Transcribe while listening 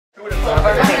In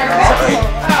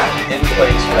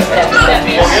place. Well,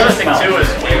 the other thing too is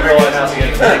we really have to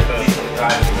get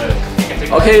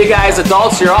Okay, you guys,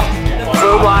 adults, you're up.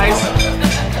 Food wise.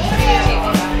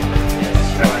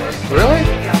 Really?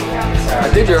 I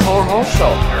did your whole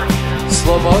show.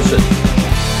 Slow motion.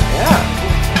 Yeah.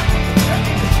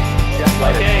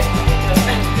 Okay.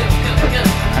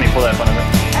 Honey, pull that one over.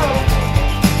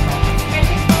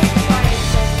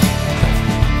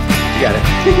 You got it.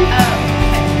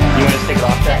 You want to take it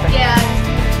off, Jack? Yeah.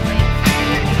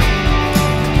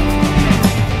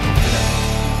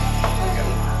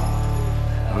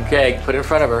 Okay, put it in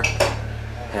front of her.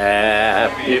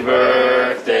 Happy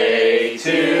birthday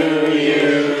to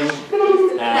you.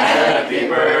 Happy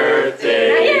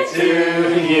birthday to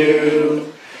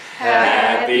you.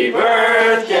 Happy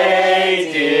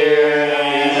birthday, dear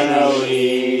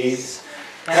Anneliese.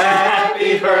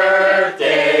 Happy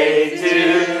birthday to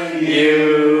you.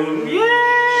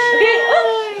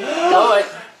 Blow it.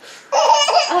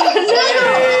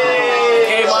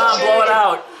 Okay, Mom, blow it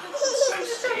out.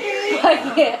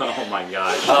 Oh my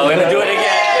God. Oh, we're gonna do it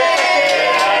again.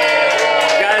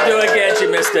 Gotta do it again. She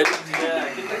missed it.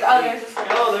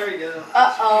 Oh, there we go.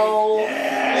 Uh-oh.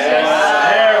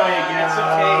 There we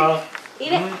go.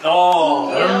 Eat it.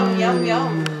 Oh. Yum, yum,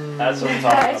 yum. That's what I'm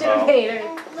talking about.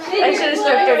 I should have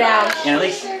stripped her down.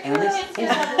 Anneliese. I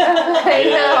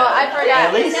know, I forgot.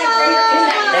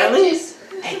 Anneliese.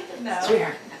 Hey,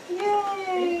 sweetheart.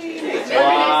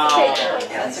 Wow.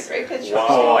 That's a great picture.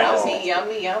 Wow. Yummy,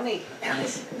 yummy, yummy.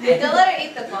 Don't let her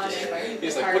eat the bond.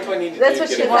 He's like, what do I need to do? That's what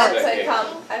she wants. I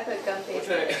I put gum paste.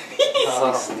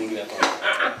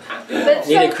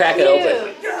 You need to crack it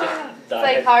open. It's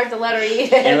like hard to let her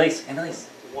eat it. Anneliese.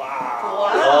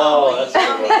 Wow. Oh, that's so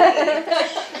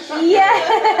cool. Yay!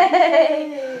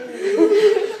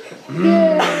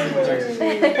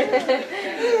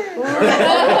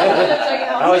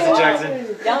 How is it, Jackson?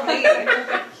 Yummy.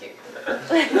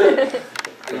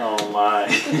 Oh my.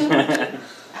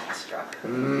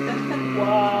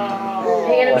 Wow.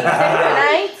 Are you gonna be sick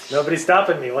tonight? Nobody's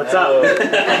stopping me. What's up?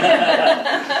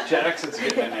 Jackson's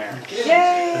getting in there.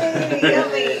 Yay!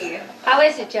 Yummy. How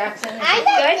is it, Jackson?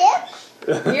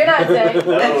 Good? You're not sick.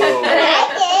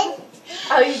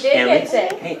 Oh, you did get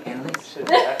sick. Hey,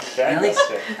 Anneliese.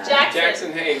 Jackson. Jackson,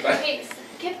 hey, bud.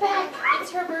 Get back.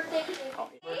 It's her birthday.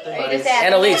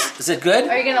 Anneliese, is it good?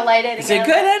 Are you gonna light it again? Is it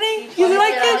good, honey? You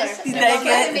like it? You like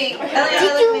it? Elianna,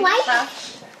 look at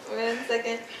me. Wait a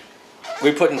second.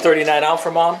 We putting 39 out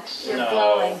for Mom? You're No.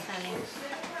 blowing, honey.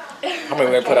 How many are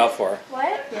we gonna put out for her?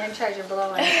 What? You're in charge of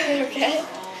blowing. Okay.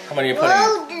 How many are you putting?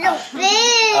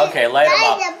 Okay, light them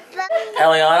up.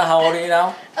 Elianna, how old are you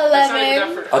now?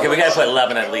 11. Okay, we gotta put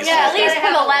 11 at least. Yeah, at least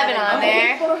put 11 on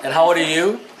there. And how old are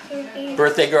you?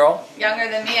 Birthday girl? Younger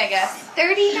than me, I guess.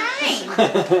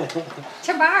 39.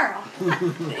 Tomorrow. I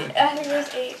think it was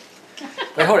 8.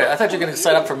 Wait, hold it. I thought you were gonna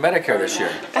sign up for Medicare this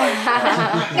year. No,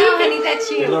 honey, that's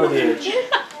you.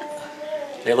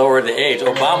 They lowered the age.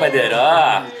 Obama did.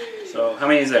 Ah. So, how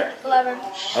many is there? 11.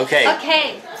 Okay.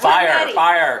 Okay. Fire,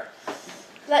 fire.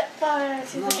 Let fire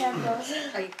see the cameras.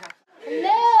 Are you crying?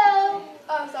 Hello.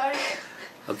 Oh, sorry.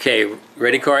 Okay,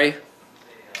 ready, Corey?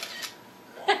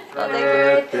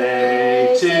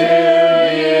 Birthday to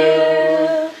you.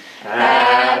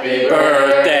 Happy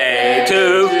birthday to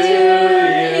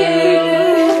you.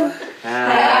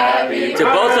 Happy to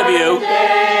both of you.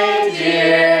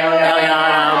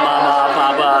 Elianna, Mama,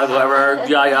 Papa, whoever,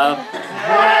 Yaya.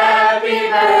 Happy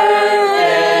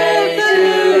birthday to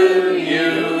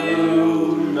you.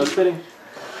 No spitting.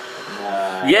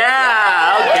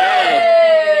 Yeah,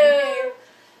 okay.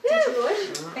 Did you wish?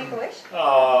 Make a wish?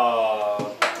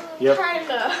 Oh. Yep. Trying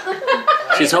to.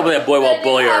 She's hoping that boy won't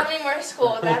bully her. Having more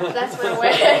school. That's my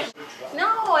wish. No,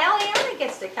 Elianna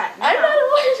gets to cut. I'm not a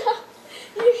wish.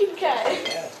 You can cut.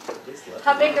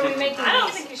 How big are we making these? I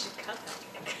don't think you should cut that.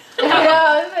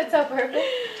 No, isn't it so perfect?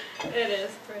 It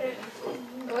is pretty.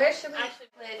 Where should we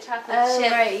put a chocolate Oh,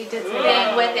 chip right, you did say thing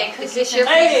that. with it? Is this your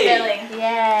your filling?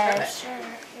 Yes.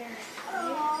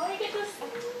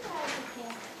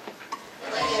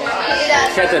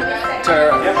 Captain,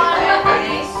 turn her.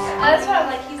 That's what I'm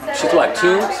like. He said. She's what,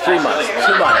 2, 3 months?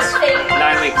 2 months.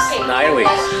 9 weeks. 9 weeks.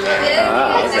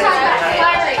 Ah, okay.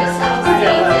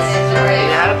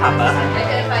 You had a papa.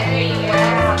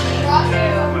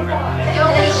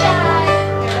 Don't be shy.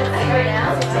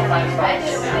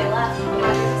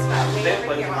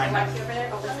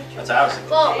 That's ours.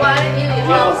 Well, why don't you?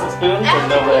 Well, spoons and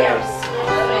no layers.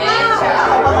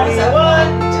 1,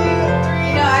 2,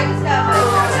 3. No, I just got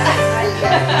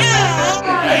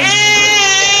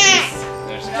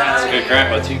That's a good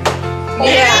grandpa too.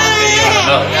 Yeah. Video on the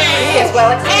milk. He is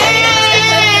well excited.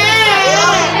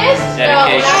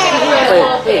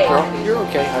 Hey, girl, you're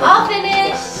okay. I'll finish.